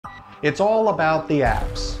It's all about the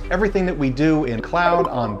apps. Everything that we do in cloud,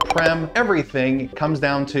 on-prem, everything comes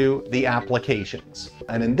down to the applications.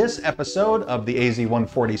 And in this episode of the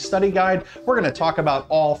AZ-140 Study Guide, we're going to talk about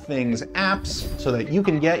all things apps so that you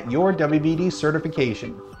can get your AVD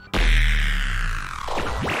certification.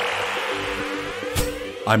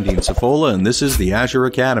 I'm Dean Safola, and this is the Azure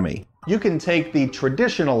Academy. You can take the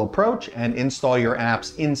traditional approach and install your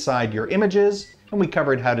apps inside your images, and we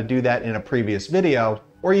covered how to do that in a previous video.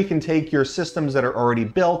 Or you can take your systems that are already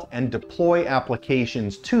built and deploy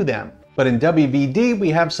applications to them. But in AVD,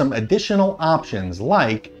 we have some additional options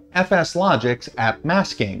like FSLogix App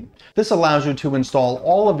Masking. This allows you to install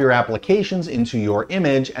all of your applications into your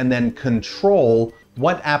image and then control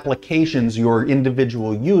what applications your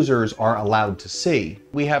individual users are allowed to see.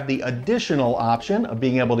 We have the additional option of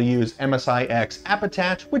being able to use MSIX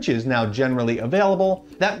AppAttach, which is now generally available.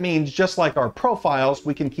 That means just like our profiles,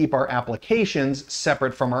 we can keep our applications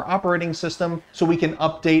separate from our operating system, so we can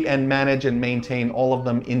update and manage and maintain all of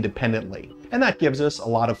them independently. And that gives us a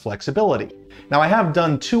lot of flexibility. Now, I have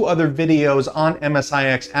done 2 other videos on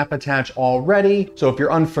MSIX AppAttach already, so if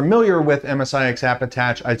you're unfamiliar with MSIX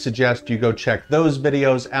AppAttach, I'd suggest you go check those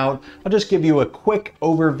videos out. I'll just give you a quick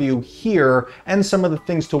overview here and some of the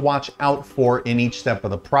things to watch out for in each step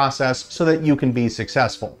of the process so that you can be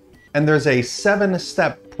successful. And there's a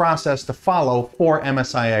 7-step process to follow for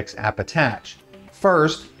MSIX AppAttach.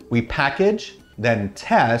 First, we package, then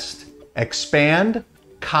test, expand,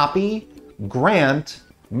 copy, grant,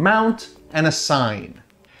 mount, and assign.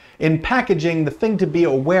 In packaging, the thing to be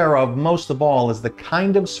aware of most of all is the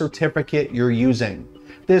kind of certificate you're using.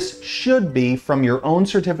 This should be from your own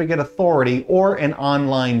certificate authority or an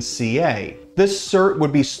online CA. This cert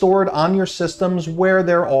would be stored on your systems where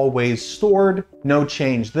they're always stored, no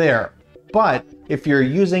change there. But if you're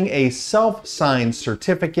using a self-signed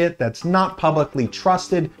certificate that's not publicly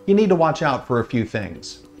trusted, you need to watch out for a few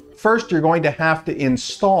things. First, you're going to have to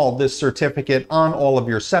install this certificate on all of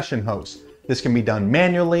your session hosts. This can be done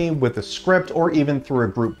manually with a script or even through a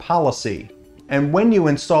group policy. And when you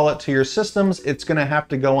install it to your systems, it's going to have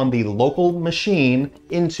to go on the local machine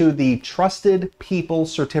into the Trusted People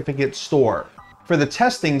Certificate Store. For the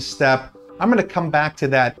testing step, I'm going to come back to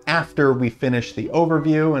that after we finish the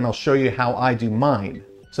overview, and I'll show you how I do mine.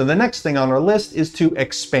 So the next thing on our list is to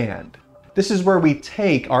expand. This is where we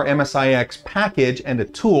take our MSIX package and a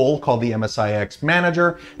tool called the MSIX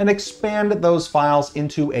Manager and expand those files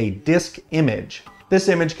into a disk image. This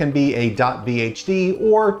image can be a .vhd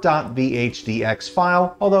or .vhdx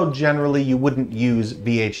file, although generally you wouldn't use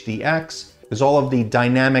vhdx, because all of the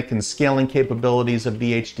dynamic and scaling capabilities of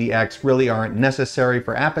vhdx really aren't necessary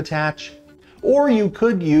for AppAttach. Or you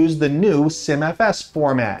could use the new SimFS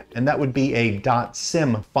format, and that would be a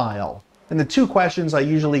 .sim file. And the 2 questions I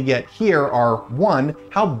usually get here are 1,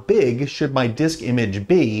 how big should my disk image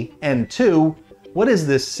be? And 2, what is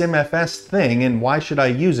this SimFS thing and why should I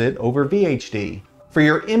use it over VHD? For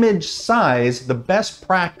your image size, the best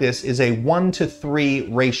practice is a 1:3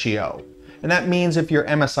 ratio. And that means if your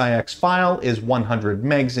MSIX file is 100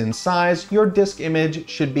 megs in size, your disk image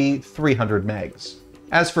should be 300 megs.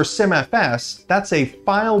 As for SimFS, that's a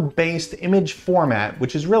file-based image format,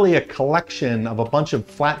 which is really a collection of a bunch of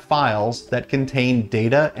flat files that contain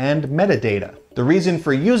data and metadata. The reason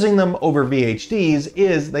for using them over VHDs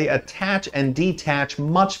is they attach and detach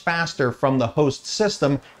much faster from the host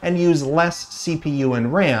system and use less CPU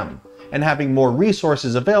and RAM. And having more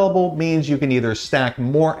resources available means you can either stack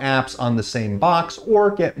more apps on the same box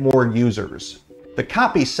or get more users. The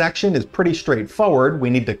copy section is pretty straightforward. We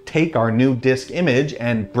need to take our new disk image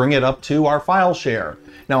and bring it up to our file share.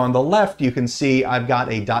 Now on the left, you can see I've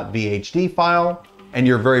got a .vhd file, and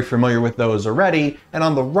you're very familiar with those already. And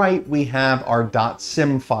on the right, we have our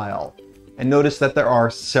 .sim file. And notice that there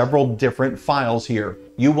are several different files here.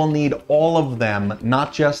 You will need all of them,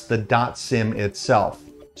 not just the .sim itself.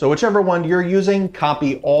 So whichever one you're using,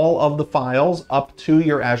 copy all of the files up to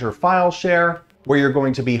your Azure file share, where you're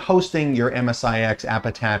going to be hosting your MSIX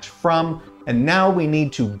AppAttach from, and now we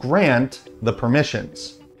need to grant the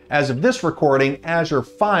permissions. As of this recording, Azure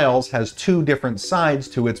Files has 2 different sides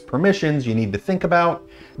to its permissions you need to think about: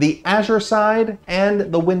 the Azure side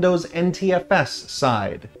and the Windows NTFS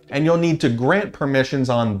side. And you'll need to grant permissions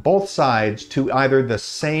on both sides to either the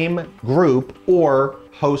same group or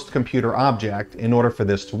host computer object in order for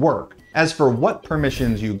this to work. As for what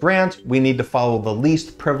permissions you grant, we need to follow the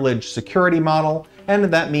least privilege security model, and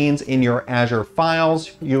that means in your Azure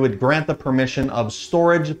files, you would grant the permission of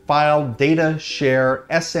storage, file, data, share,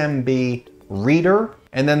 SMB, reader,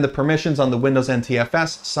 and then the permissions on the Windows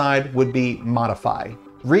NTFS side would be modify.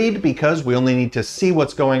 Read because we only need to see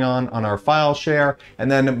what's going on our file share,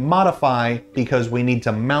 and then modify because we need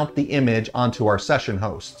to mount the image onto our session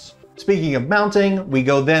hosts. Speaking of mounting, we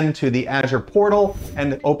go then to the Azure portal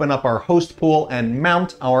and open up our host pool and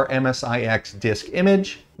mount our MSIX disk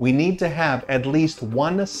image. We need to have at least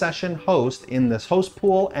one session host in this host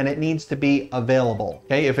pool, and it needs to be available.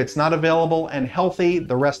 Okay, if it's not available and healthy,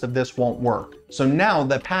 the rest of this won't work. So now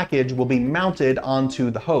the package will be mounted onto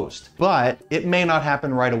the host, but it may not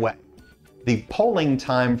happen right away. The polling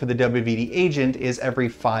time for the WVD agent is every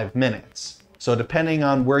 5 minutes. So depending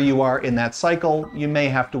on where you are in that cycle, you may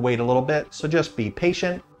have to wait a little bit, so just be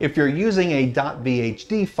patient. If you're using a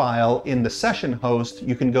 .vhd file in the session host,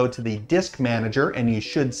 you can go to the disk manager and you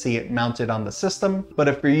should see it mounted on the system. But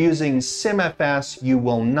if you're using SimFS, you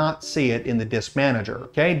will not see it in the disk manager.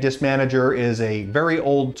 Okay, disk manager is a very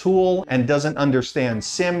old tool and doesn't understand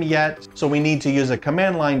sim yet, so we need to use a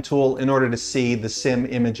command line tool in order to see the sim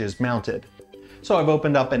images mounted. So I've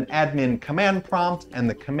opened up an admin command prompt, and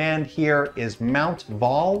the command here is mount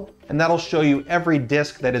vol, and that'll show you every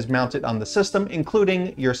disk that is mounted on the system,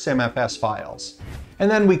 including your SimFS files. And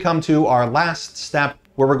then we come to our last step,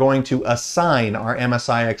 where we're going to assign our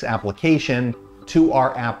MSIX application to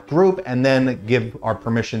our app group and then give our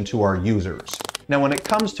permission to our users. Now, when it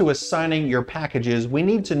comes to assigning your packages, we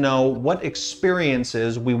need to know what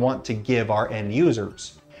experiences we want to give our end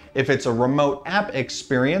users. If it's a remote app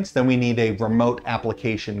experience, then we need a remote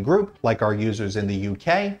application group, like our users in the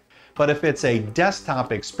UK. But if it's a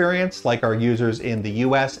desktop experience, like our users in the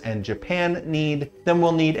US and Japan need, then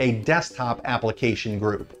we'll need a desktop application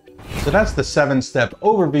group. So that's the 7-step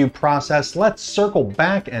overview process. Let's circle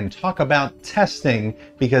back and talk about testing,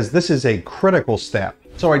 because this is a critical step.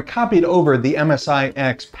 So I copied over the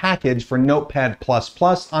MSIX package for Notepad++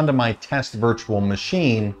 onto my test virtual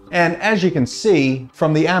machine. And as you can see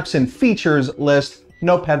from the apps and features list,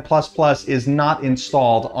 Notepad++ is not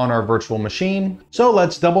installed on our virtual machine. So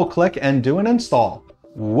let's double click and do an install.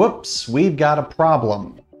 Whoops, we've got a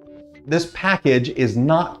problem. This package is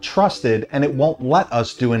not trusted and it won't let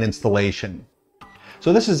us do an installation.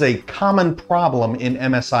 So this is a common problem in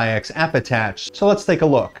MSIX AppAttach. So let's take a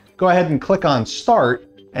look. Go ahead and click on Start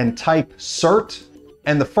and type cert.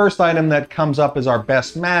 And the first item that comes up as our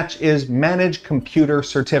best match is Manage Computer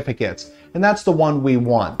Certificates. And that's the one we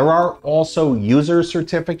want. There are also user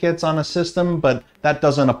certificates on a system, but that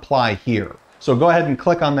doesn't apply here. So go ahead and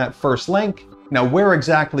click on that first link. Now, where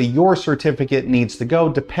exactly your certificate needs to go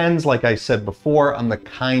depends, like I said before, on the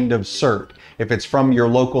kind of cert. If it's from your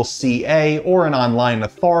local CA or an online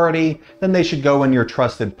authority, then they should go in your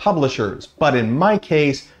trusted publishers. But in my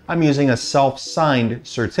case, I'm using a self-signed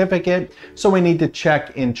certificate, so we need to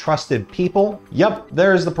check in trusted people. Yep,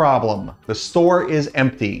 there's the problem. The store is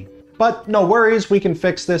empty. But no worries, we can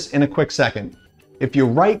fix this in a quick second. If you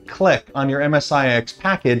right-click on your MSIX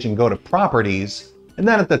package and go to Properties, and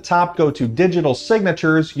then at the top go to Digital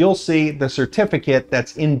Signatures, you'll see the certificate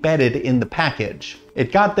that's embedded in the package.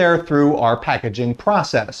 It got there through our packaging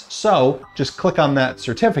process. So just click on that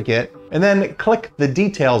certificate and then click the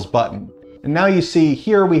Details button. And now you see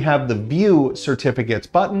here we have the View Certificates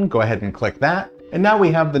button. Go ahead and click that. And now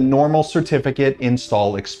we have the normal certificate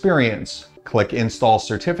install experience. Click Install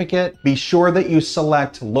Certificate. Be sure that you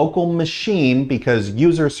select Local Machine because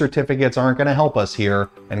user certificates aren't going to help us here.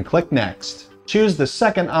 And click Next. Choose the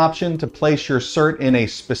second option to place your cert in a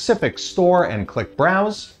specific store and click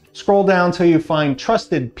Browse. Scroll down till you find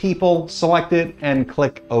Trusted People, select it and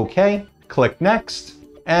click OK. Click Next,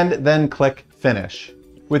 and then click Finish.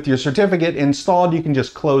 With your certificate installed, you can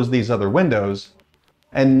just close these other windows.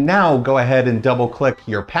 And now go ahead and double click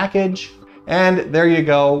your package. And there you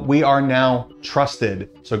go, we are now trusted.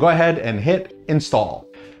 So go ahead and hit Install.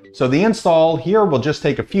 So the install here will just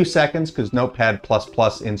take a few seconds because Notepad++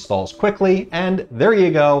 installs quickly. And there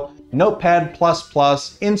you go, Notepad++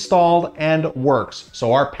 installed and works.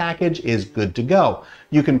 So our package is good to go.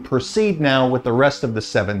 You can proceed now with the rest of the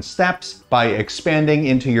 7 steps by expanding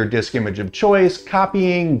into your disk image of choice,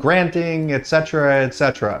 copying, granting, etc.,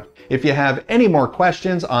 etc. If you have any more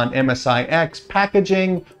questions on MSIX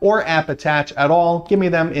packaging or AppAttach at all, give me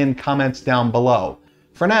them in comments down below.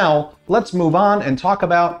 For now, let's move on and talk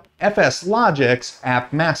about FSLogix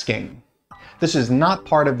App Masking. This is not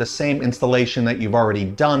part of the same installation that you've already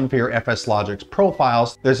done for your FSLogix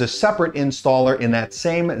profiles. There's a separate installer in that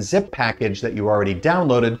same zip package that you already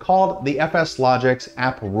downloaded called the FSLogix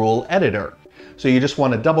App Rule Editor. So you just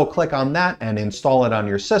want to double click on that and install it on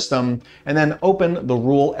your system and then open the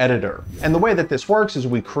rule editor. And the way that this works is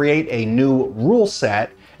we create a new rule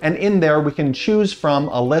set, and in there we can choose from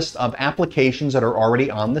a list of applications that are already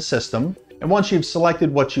on the system. And once you've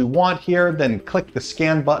selected what you want here, then click the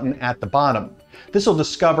scan button at the bottom. This will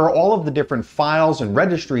discover all of the different files and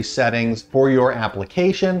registry settings for your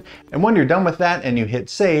application. And when you're done with that and you hit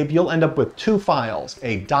save, you'll end up with two files,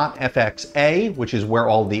 a .fxa, which is where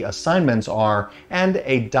all the assignments are, and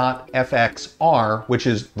a .fxr, which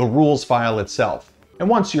is the rules file itself. And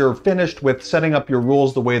once you're finished with setting up your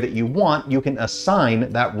rules the way that you want, you can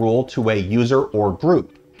assign that rule to a user or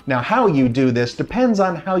group. Now, how you do this depends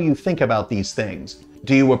on how you think about these things.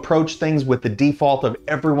 Do you approach things with the default of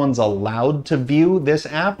everyone's allowed to view this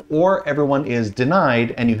app, or everyone is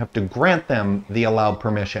denied and you have to grant them the allowed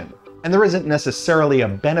permission? And there isn't necessarily a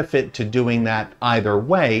benefit to doing that either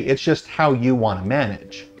way, it's just how you want to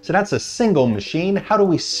manage. So that's a single machine. How do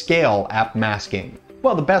we scale app masking?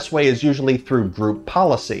 Well, the best way is usually through group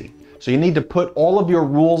policy. So you need to put all of your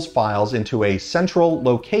rules files into a central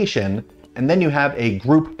location, and then you have a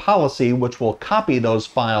group policy which will copy those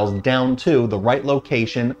files down to the right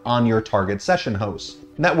location on your target session host.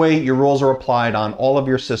 And that way your rules are applied on all of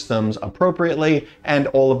your systems appropriately and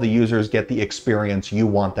all of the users get the experience you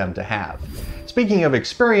want them to have. Speaking of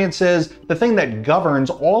experiences, the thing that governs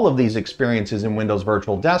all of these experiences in Windows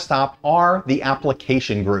Virtual Desktop are the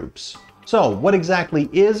application groups. So what exactly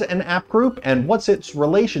is an app group and what's its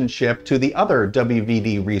relationship to the other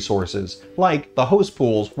WVD resources, like the host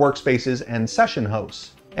pools, workspaces, and session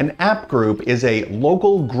hosts? An app group is a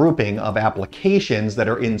local grouping of applications that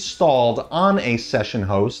are installed on a session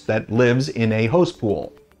host that lives in a host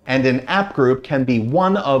pool. And an app group can be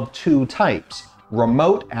one of two types: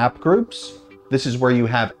 remote app groups, this is where you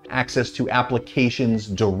have access to applications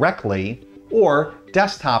directly, or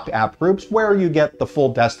desktop app groups where you get the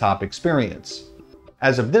full desktop experience.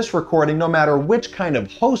 As of this recording, no matter which kind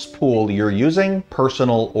of host pool you're using,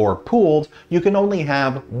 personal or pooled, you can only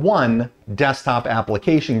have one desktop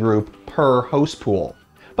application group per host pool.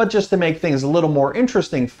 But just to make things a little more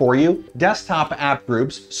interesting for you, desktop app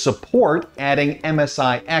groups support adding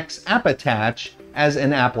MSIX AppAttach as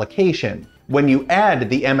an application. When you add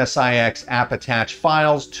the MSIX AppAttach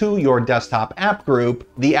files to your desktop app group,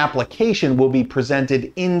 the application will be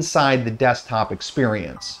presented inside the desktop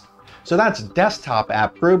experience. So that's desktop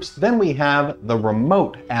app groups. Then we have the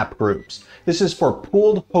remote app groups. This is for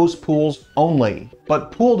pooled host pools only.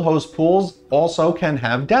 But pooled host pools also can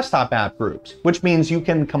have desktop app groups, which means you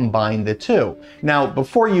can combine the two. Now,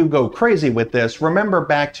 before you go crazy with this, remember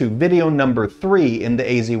back to video number 3 in the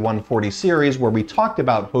AZ-140 series where we talked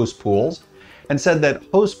about host pools and said that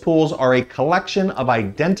host pools are a collection of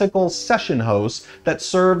identical session hosts that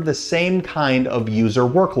serve the same kind of user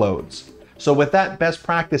workloads. So with that best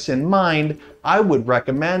practice in mind, I would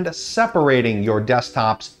recommend separating your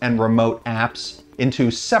desktops and remote apps into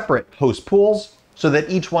separate host pools so that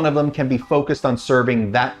each one of them can be focused on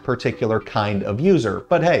serving that particular kind of user.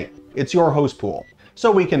 But hey, it's your host pool. So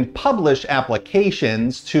we can publish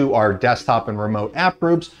applications to our desktop and remote app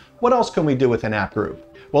groups. What else can we do with an app group?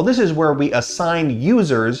 Well, this is where we assign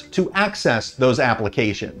users to access those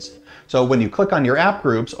applications. So when you click on your app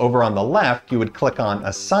groups, over on the left, you would click on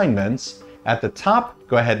Assignments. At the top,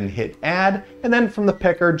 go ahead and hit Add, and then from the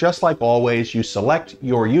picker, just like always, you select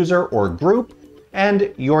your user or group,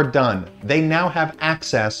 and you're done. They now have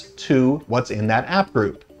access to what's in that app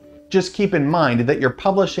group. Just keep in mind that you're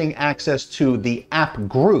publishing access to the app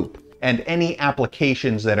group and any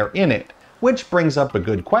applications that are in it, which brings up a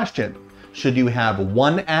good question. Should you have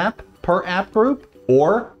one app per app group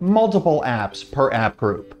or multiple apps per app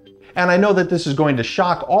group? And I know that this is going to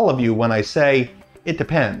shock all of you when I say it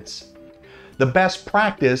depends. The best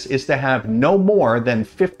practice is to have no more than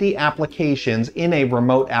 50 applications in a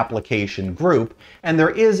remote application group, and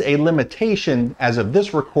there is a limitation as of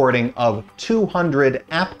this recording of 200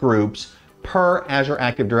 app groups per Azure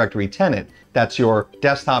Active Directory tenant. That's your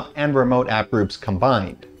desktop and remote app groups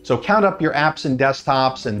combined. So count up your apps and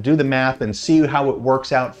desktops and do the math and see how it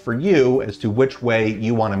works out for you as to which way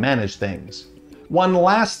you want to manage things. One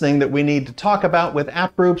last thing that we need to talk about with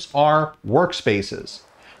app groups are workspaces.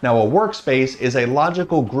 Now, a workspace is a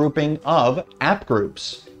logical grouping of app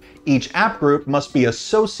groups. Each app group must be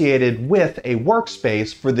associated with a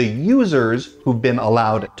workspace for the users who've been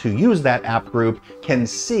allowed to use that app group can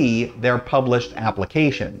see their published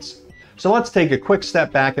applications. So let's take a quick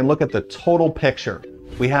step back and look at the total picture.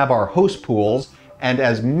 We have our host pools, and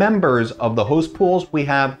as members of the host pools, we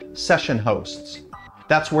have session hosts.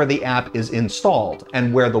 That's where the app is installed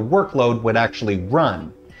and where the workload would actually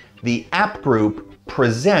run. The app group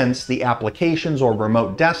presents the applications or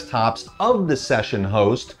remote desktops of the session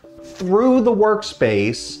host through the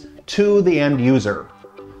workspace to the end user.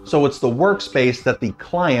 So it's the workspace that the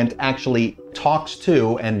client actually talks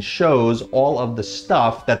to and shows all of the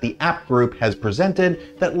stuff that the app group has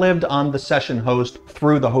presented that lived on the session host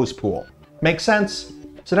through the host pool. Make sense?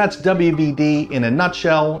 So that's WVD in a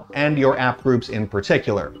nutshell, and your app groups in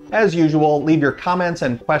particular. As usual, leave your comments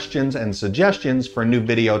and questions and suggestions for new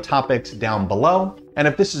video topics down below. And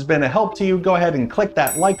if this has been a help to you, go ahead and click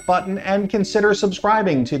that like button and consider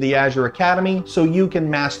subscribing to the Azure Academy so you can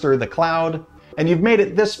master the cloud. And you've made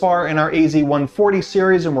it this far in our AZ-140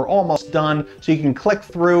 series, and we're almost done, so you can click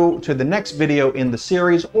through to the next video in the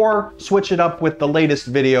series or switch it up with the latest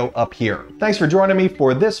video up here. Thanks for joining me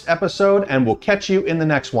for this episode, and we'll catch you in the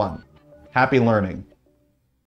next one. Happy learning.